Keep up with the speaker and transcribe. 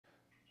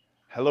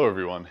Hello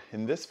everyone.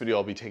 In this video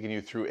I'll be taking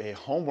you through a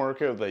home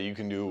workout that you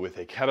can do with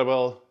a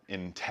kettlebell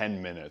in 10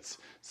 minutes.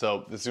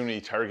 So this is going to be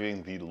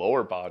targeting the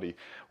lower body.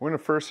 We're going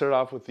to first start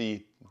off with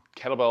the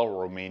kettlebell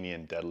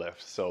Romanian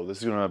deadlift. So this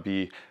is going to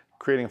be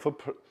creating a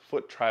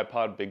foot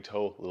tripod, big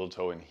toe, little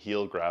toe, and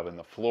heel grabbing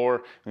the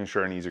floor. Making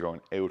sure our knees are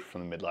going out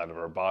from the midline of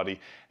our body.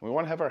 And we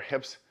want to have our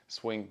hips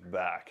swing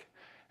back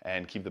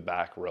and keep the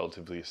back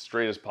relatively as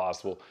straight as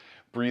possible.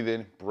 Breathe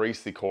in,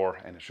 brace the core,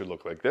 and it should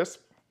look like this.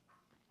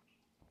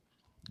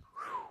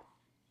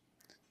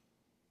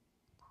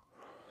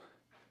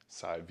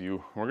 Side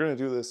view. We're going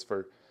to do this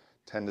for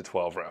 10 to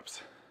 12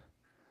 reps.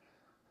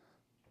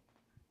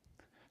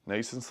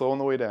 Nice and slow on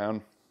the way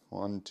down.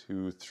 1,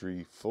 2,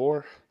 3,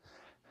 4.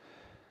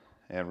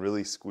 And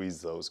really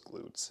squeeze those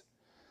glutes.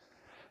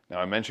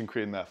 Now I mentioned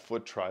creating that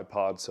foot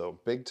tripod, so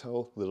big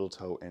toe, little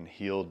toe, and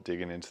heel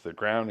digging into the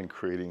ground and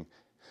creating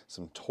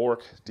some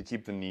torque to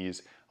keep the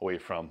knees away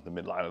from the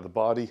midline of the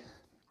body,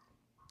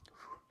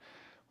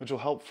 which will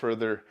help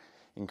further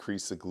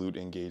increase the glute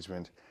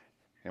engagement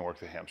and work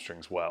the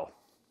hamstrings well.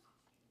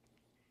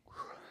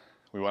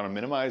 We want to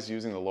minimize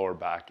using the lower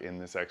back in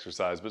this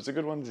exercise, but it's a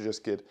good one to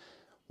just get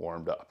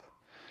warmed up.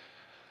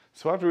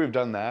 So after we've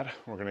done that,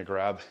 we're going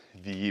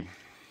to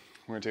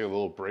take a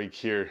little break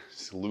here,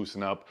 just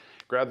loosen up,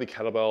 grab the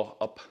kettlebell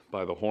up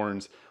by the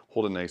horns,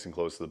 hold it nice and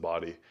close to the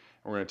body. And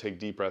we're going to take a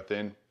deep breath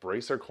in,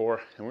 brace our core,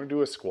 and we're going to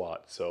do a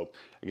squat. So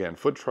again,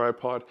 foot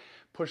tripod,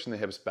 pushing the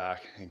hips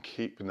back and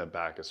keeping the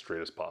back as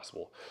straight as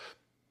possible.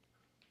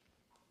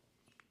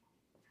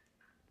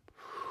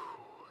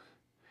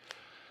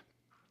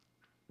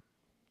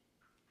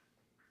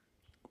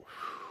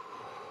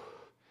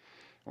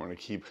 We're going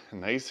to keep a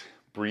nice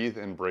breathe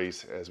and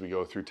brace as we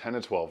go through 10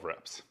 to 12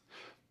 reps.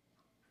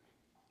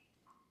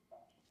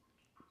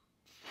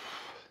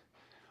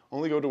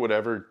 Only go to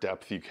whatever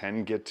depth you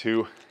can get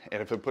to,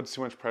 and if it puts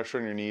too much pressure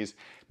on your knees,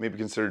 maybe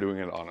consider doing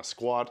it on a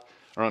squat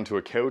or onto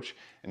a couch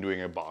and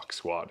doing a box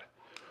squat.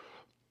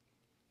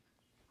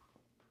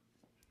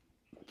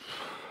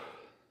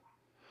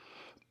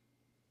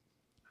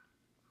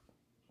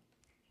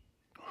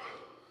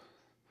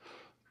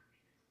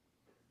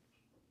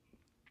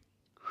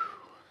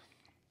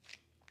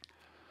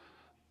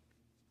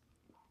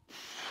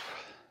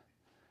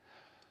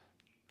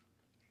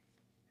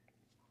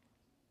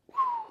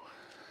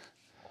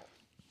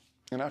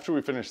 And after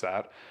we finish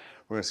that,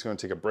 we're just going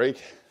to take a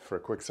break for a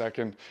quick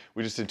second.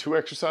 We just did 2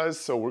 exercises,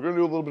 so we're going to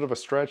do a little bit of a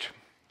stretch.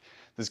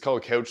 This is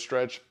called a couch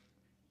stretch.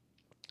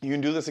 You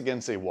can do this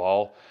against a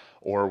wall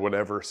or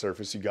whatever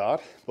surface you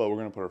got, but we're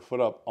going to put our foot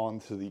up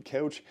onto the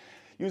couch.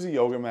 Use a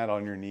yoga mat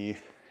on your knee.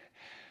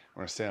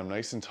 We're going to stand up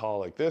nice and tall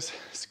like this,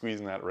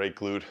 squeezing that right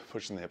glute,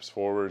 pushing the hips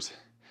forwards.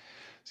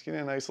 Just getting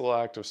a nice little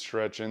active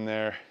stretch in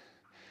there.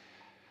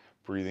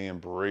 Breathing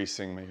and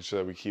bracing, making sure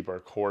that we keep our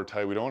core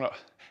tight. We don't want to,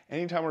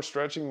 anytime we're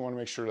stretching, we want to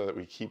make sure that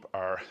we keep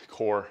our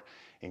core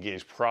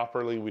engaged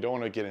properly. We don't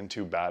want to get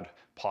into bad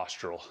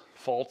postural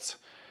faults.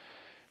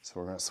 So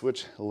we're going to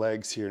switch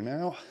legs here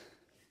now.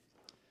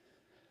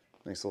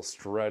 Nice little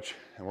stretch.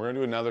 And we're going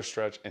to do another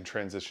stretch and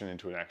transition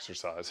into an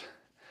exercise.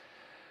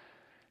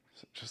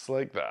 So just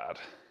like that.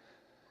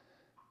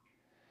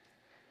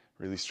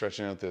 Really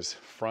stretching out this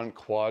front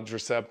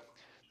quadricep.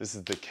 This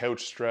is the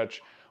couch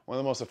stretch. One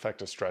of the most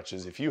effective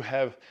stretches. If you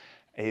have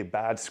a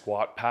bad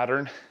squat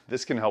pattern,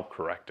 this can help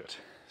correct it.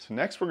 So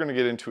next we're going to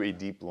get into a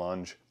deep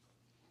lunge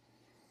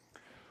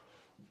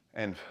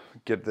and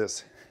get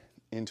this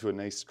into a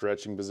nice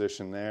stretching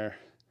position there.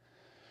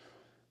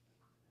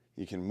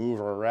 You can move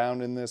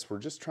around in this. We're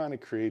just trying to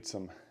create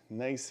some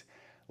nice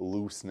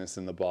looseness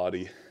in the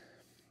body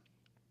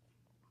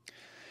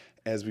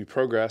as we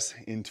progress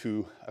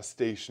into a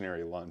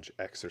stationary lunge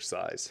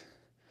exercise.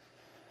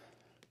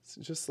 So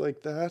just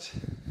like that.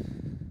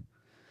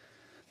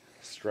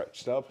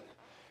 Stretched up.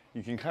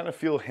 You can kind of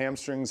feel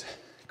hamstrings,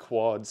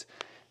 quads,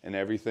 and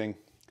everything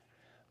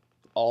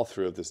all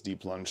throughout this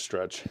deep lunge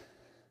stretch.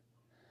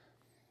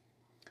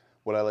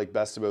 What I like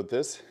best about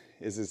this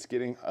is it's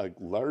getting a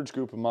large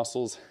group of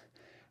muscles,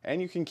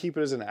 and you can keep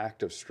it as an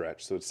active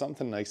stretch. So it's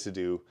something nice to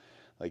do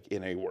like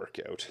in a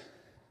workout.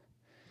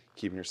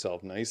 Keeping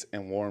yourself nice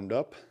and warmed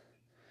up,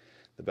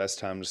 the best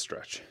time to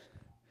stretch.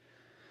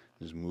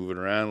 Just move it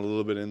around a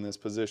little bit in this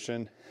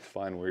position.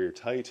 Find where you're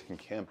tight and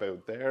camp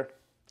out there.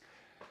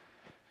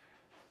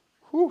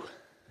 Whew.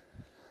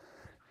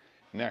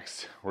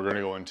 Next, we're going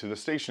to go into the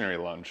stationary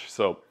lunge.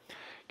 So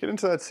get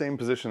into that same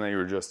position that you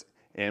were just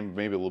in,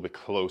 maybe a little bit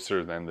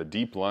closer than the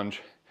deep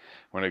lunge.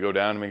 We're going to go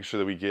down and make sure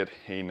that we get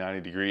a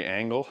 90-degree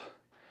angle.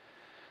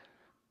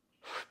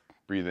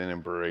 Breathe in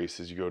and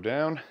brace as you go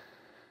down.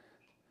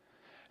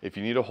 If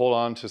you need to hold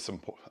on to some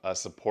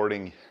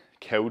supporting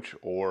couch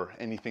or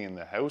anything in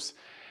the house,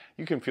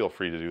 you can feel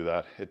free to do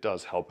that. It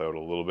does help out a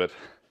little bit.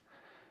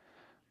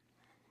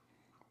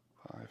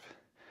 5.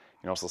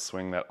 You can also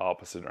swing that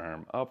opposite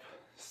arm up.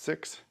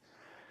 6.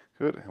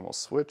 Good, and we'll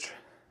switch.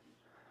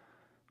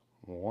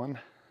 1,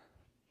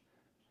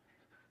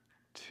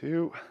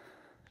 2,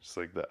 just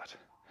like that.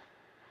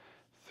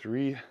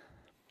 3,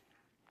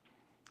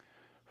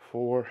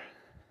 4,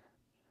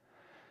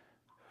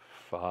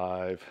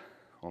 5,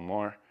 one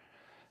more,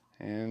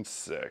 and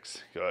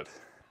 6. Good.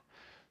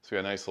 So we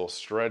got a nice little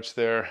stretch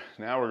there.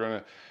 Now we're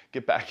gonna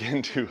get back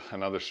into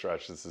another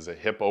stretch. This is a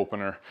hip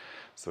opener.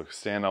 So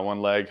stand on one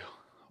leg,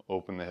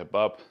 open the hip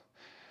up.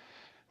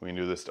 We can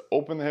do this to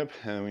open the hip,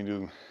 and then we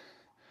do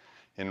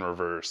in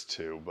reverse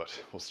too, but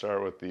we'll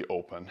start with the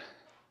open.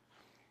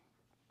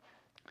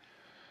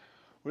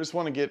 We just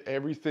want to get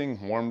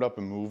everything warmed up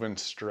and moving,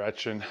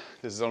 stretching.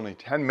 This is only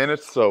 10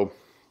 minutes, so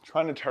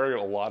trying to target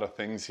a lot of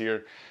things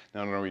here.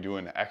 Not only are we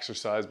doing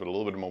exercise, but a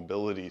little bit of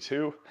mobility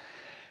too,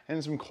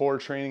 and some core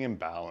training and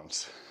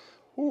balance.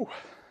 Whew.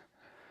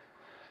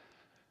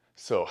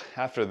 So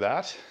after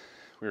that,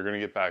 we're going to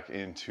get back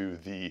into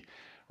the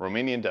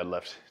Romanian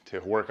deadlift to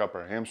work up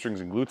our hamstrings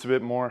and glutes a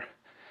bit more.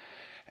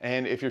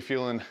 And if you're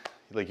feeling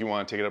like you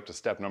want to take it up to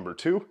step number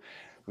 2,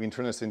 we can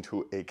turn this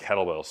into a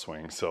kettlebell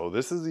swing. So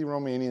this is the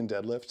Romanian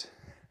deadlift.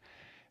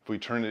 If we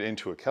turn it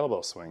into a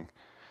kettlebell swing,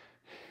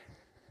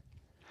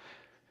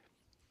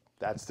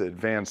 that's the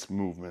advanced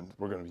movement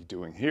we're going to be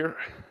doing here.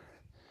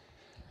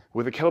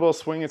 With a kettlebell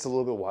swing, it's a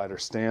little bit wider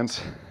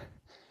stance,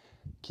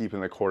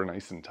 keeping the core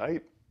nice and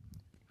tight,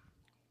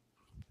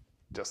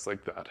 just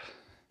like that.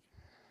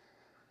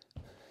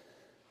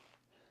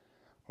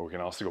 Or we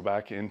can also go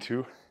back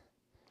into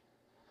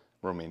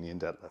Romanian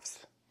deadlifts.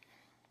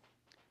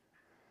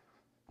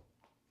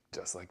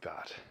 Just like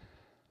that.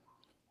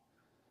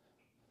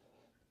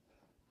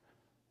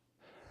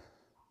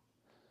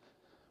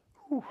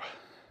 Whew.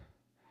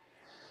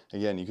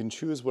 Again, you can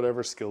choose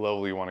whatever skill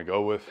level you want to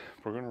go with.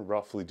 We're going to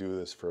roughly do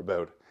this for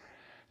about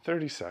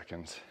 30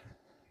 seconds.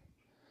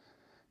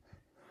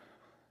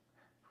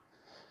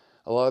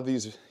 A lot of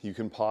these, you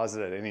can pause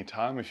it at any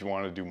time if you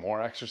want to do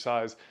more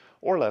exercise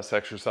or less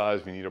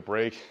exercise if you need a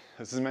break.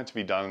 This is meant to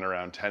be done in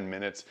around 10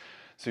 minutes.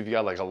 So if you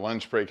got like a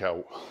lunch break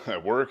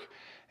at work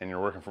and you're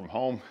working from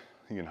home,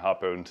 you can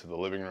hop out into the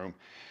living room,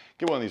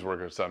 get one of these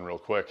workouts done real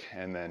quick,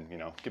 and then,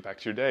 get back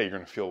to your day. You're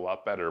going to feel a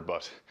lot better.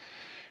 But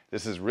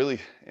this is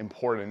really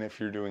important if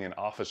you're doing an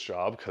office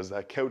job, because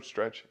that couch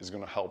stretch is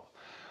going to help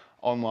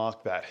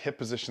unlock that hip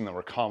position that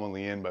we're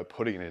commonly in by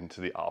putting it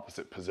into the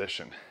opposite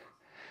position.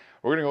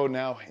 We're going to go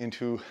now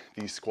into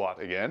the squat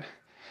again.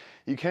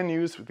 You can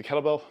use with the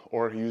kettlebell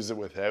or use it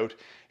without.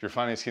 If you're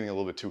finding it's getting a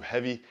little bit too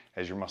heavy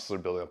as your muscles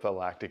are building up that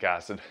lactic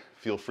acid,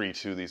 feel free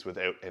to do these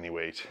without any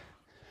weight.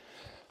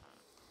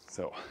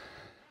 So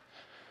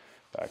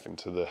back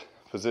into the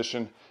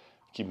position,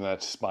 keeping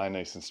that spine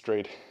nice and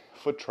straight.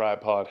 Foot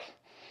tripod.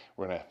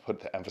 We're going to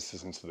put the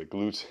emphasis into the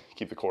glutes,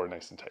 keep the core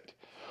nice and tight.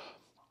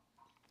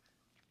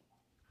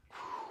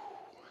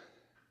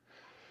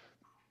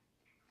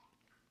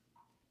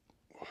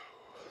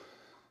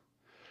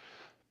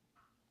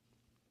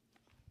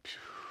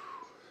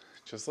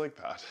 Just like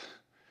that.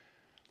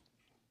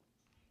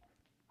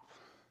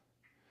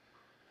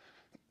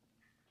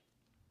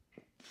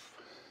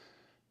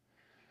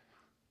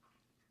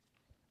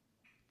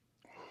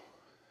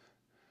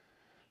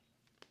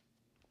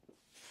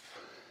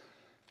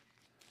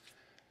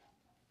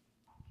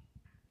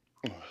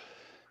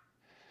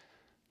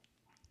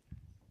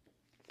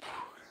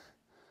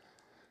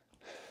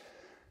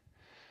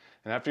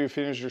 And after you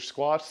finish your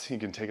squats, you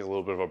can take a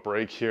little bit of a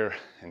break here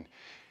and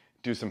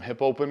do some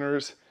hip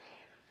openers.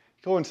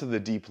 Go into the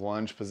deep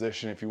lunge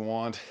position if you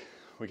want.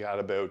 We got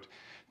about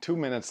 2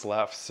 minutes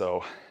left,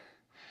 so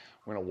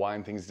we're gonna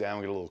wind things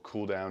down, get a little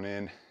cool down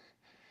in.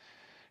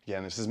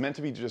 Again, this is meant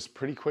to be just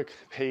pretty quick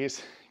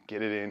pace.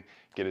 Get it in,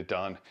 get it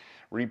done,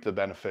 reap the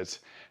benefits,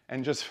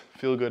 and just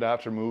feel good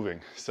after moving.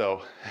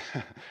 So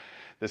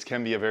this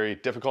can be a very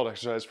difficult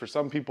exercise for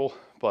some people,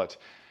 but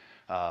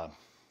 10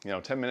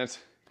 minutes,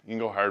 you can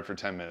go hard for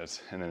 10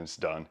 minutes and then it's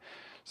done.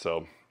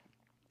 So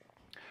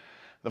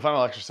the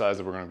final exercise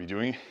that we're going to be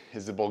doing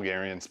is the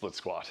Bulgarian split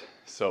squat.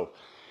 So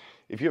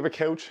if you have a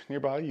couch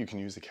nearby, you can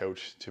use the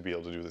couch to be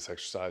able to do this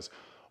exercise,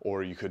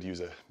 or you could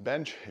use a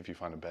bench if you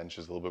find a bench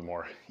is a little bit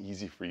more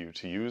easy for you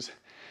to use.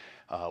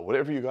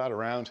 Whatever you got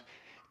around.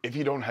 If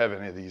you don't have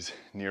any of these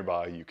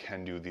nearby, you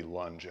can do the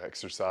lunge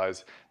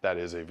exercise. That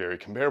is a very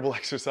comparable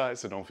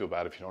exercise, so don't feel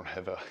bad if you don't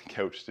have a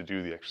couch to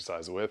do the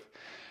exercise with.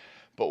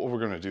 But what we're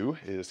going to do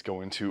is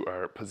go into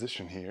our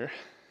position here.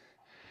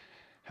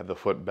 Have the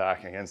foot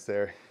back against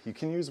there. You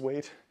can use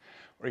weight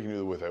or you can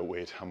do it without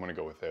weight. I'm going to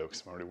go without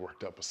because I'm already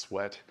worked up a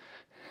sweat.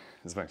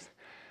 This is my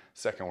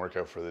second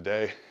workout for the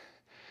day.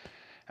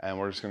 And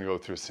we're just going to go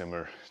through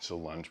similar to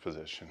lunge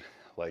position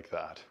like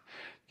that.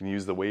 You can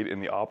use the weight in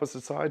the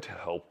opposite side to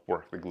help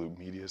work the glute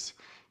medius,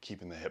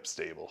 keeping the hip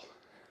stable.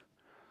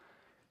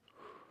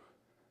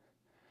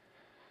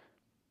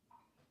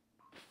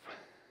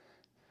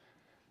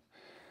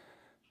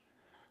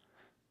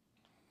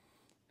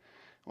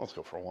 Let's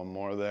go for one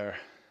more there.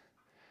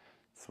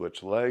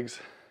 Switch legs.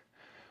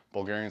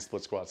 Bulgarian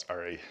split squats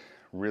are a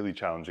really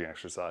challenging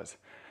exercise.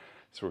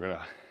 So we're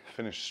gonna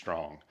finish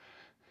strong.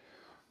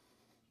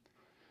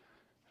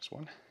 There's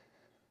 1,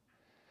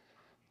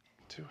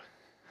 2,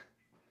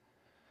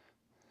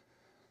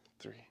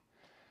 3,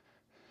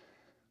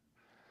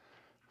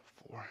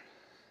 4.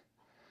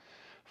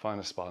 Find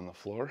a spot on the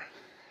floor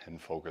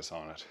and focus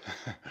on it.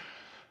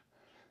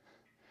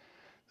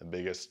 The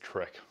biggest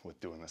trick with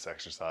doing this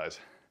exercise.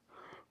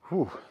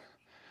 Whew.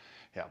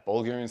 Yeah,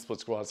 Bulgarian split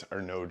squats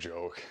are no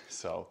joke.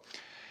 So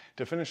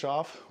to finish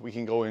off, we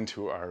can go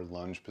into our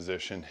lunge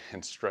position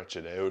and stretch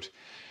it out.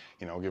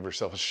 You know, give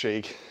yourself a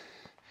shake,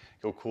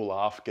 go cool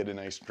off, get a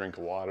nice drink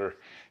of water,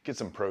 get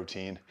some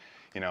protein.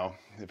 You know,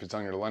 if it's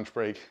on your lunch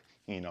break,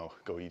 you know,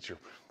 go eat your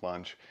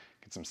lunch,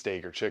 get some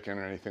steak or chicken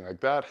or anything like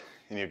that,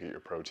 and you'll get your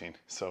protein.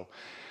 So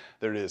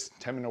there it is,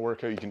 10-minute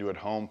workout you can do at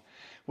home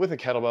with a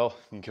kettlebell.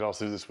 You could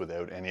also do this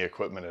without any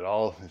equipment at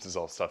all. This is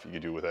all stuff you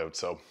could do without.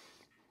 So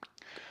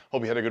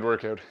hope you had a good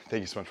workout.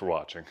 Thank you so much for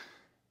watching.